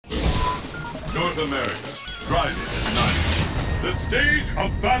North America, Friday at night. The stage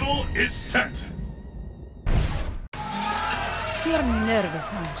of battle is set. You're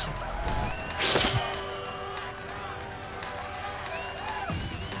nervous, aren't you?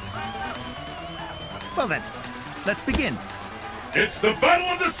 Well then, let's begin. It's the battle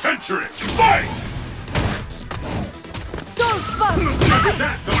of the century! Fight! Soul Spark! Look at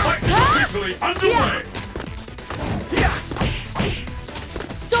that! The fight is officially underway!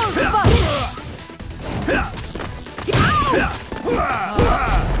 Soul Spark!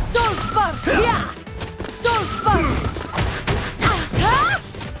 Soul Spark! Soul Spark!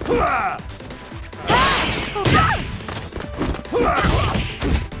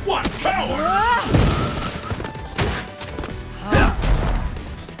 What power!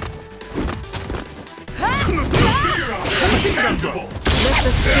 Tangible. Let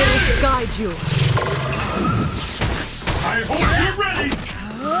the spirits guide you. I hope you're ready.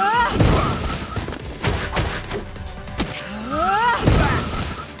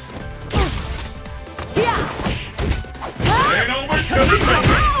 Ain't over till it's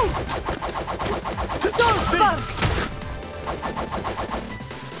over. Soul Spark!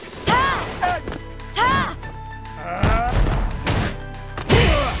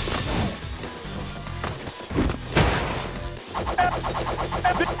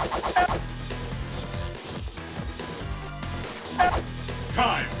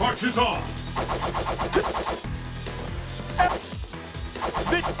 Time marches on.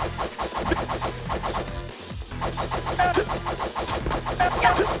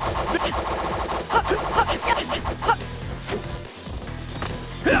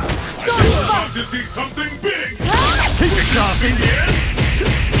 About to see something big. Keep it classy.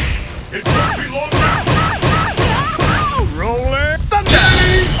 It won't be long now. Roller thunder!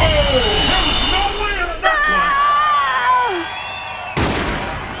 Oh! There was no way out of that one.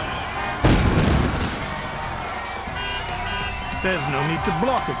 There's no need to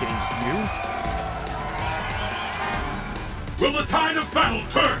block against you. Will the tide of battle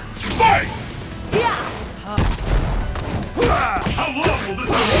turn? Fight! How long will this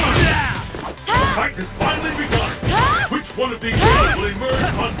go on? The fight has finally begun. Which one of these will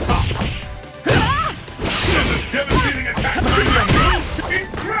emerge on top? And the devastating attack!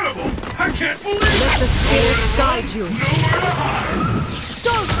 Incredible! I can't believe it! Let the spirits guide you. Nowhere to hide!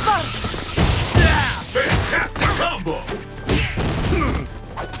 Soul Spark! Fantastic combo!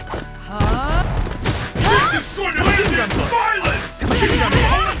 This is going to end in violence!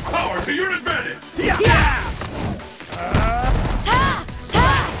 All its power to your advantage!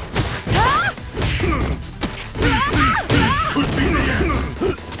 Could be the end!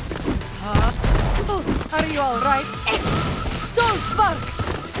 Are you alright? Soul Spark!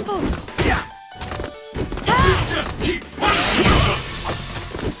 Just keep punishing yourself!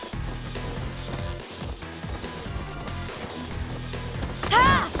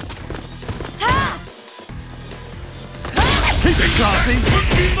 Keep it classy. Could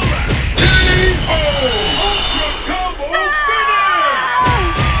be the last! Oh!